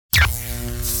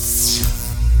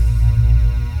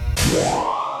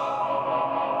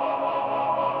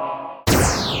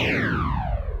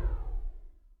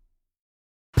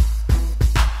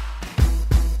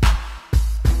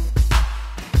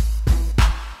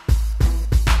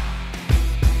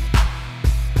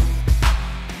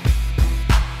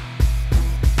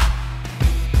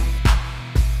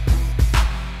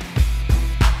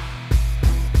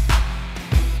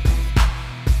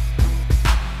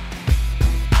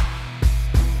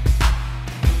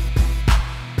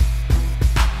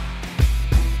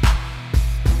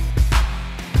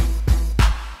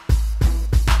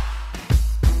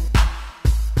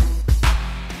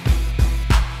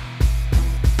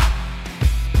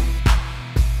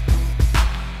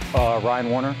Ryan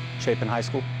Warner, Chapin High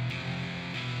School.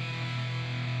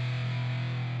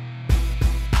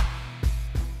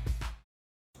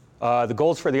 The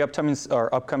goals for the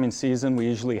upcoming season we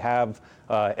usually have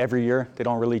every year. They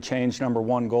don't really change. Number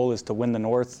one goal is to win the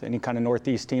North. Any kind of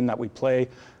Northeast team that we play,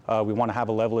 we want to have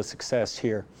a level of success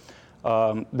here.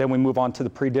 Then we move on to the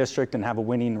pre-district and have a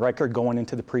winning record going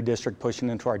into the pre-district, pushing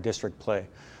into our district play.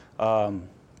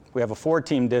 We have a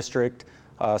 4-team district,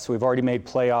 so we've already made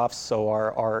playoffs. So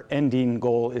our ending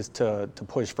goal is to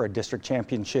push for a district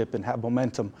championship and have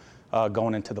momentum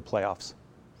going into the playoffs.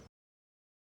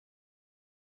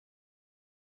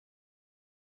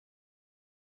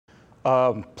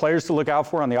 Players to look out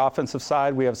for on the offensive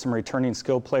side, we have some returning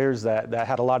skill players that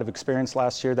had a lot of experience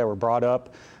last year that were brought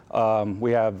up.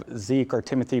 We have Zeke or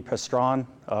Timothy Pestron.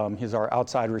 He's our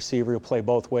outside receiver. He'll play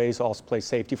both ways, also play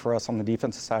safety for us on the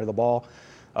defensive side of the ball.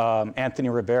 Anthony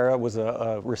Rivera was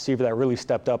a receiver that really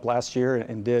stepped up last year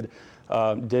and did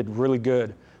really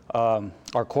good.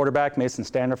 Our quarterback, Mason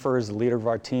Standifer, is the leader of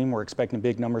our team. We're expecting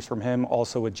big numbers from him,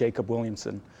 also with Jacob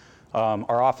Williamson.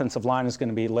 Our offensive line is going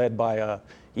to be led by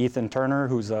Ethan Turner,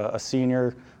 who's a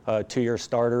senior, 2-year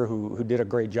starter who did a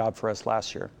great job for us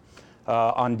last year.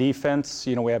 On defense,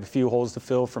 we have a few holes to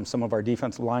fill from some of our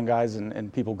defensive line guys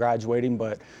and people graduating,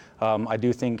 but I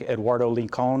do think Eduardo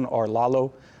Lincoln, or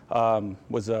Lalo,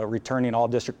 was a returning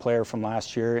all-district player from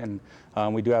last year, and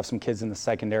we do have some kids in the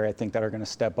secondary, I think, that are going to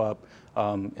step up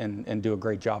and do a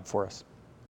great job for us.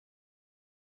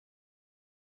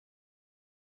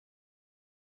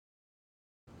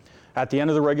 At the end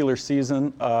of the regular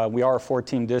season, we are a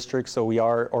 4-team district, so we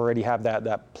already have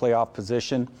that playoff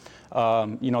position.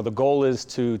 The goal is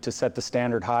to set the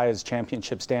standard high as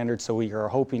championship standard, so we are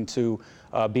hoping to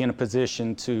be in a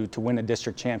position to win a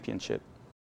district championship.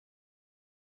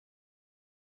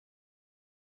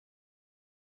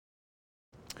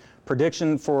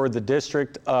 Prediction for the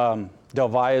district, Del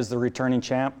Valle is the returning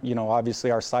champ.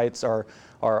 Obviously our sights are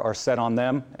set on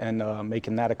them and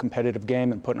making that a competitive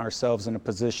game and putting ourselves in a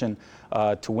position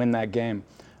to win that game.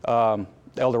 El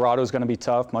Dorado is going to be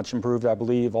tough, much improved, I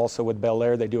believe. Also with Bel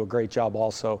Air, they do a great job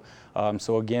also.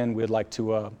 So again, we'd like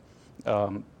to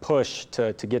push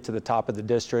to get to the top of the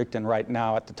district, and right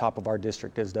now at the top of our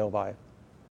district is Del Valle.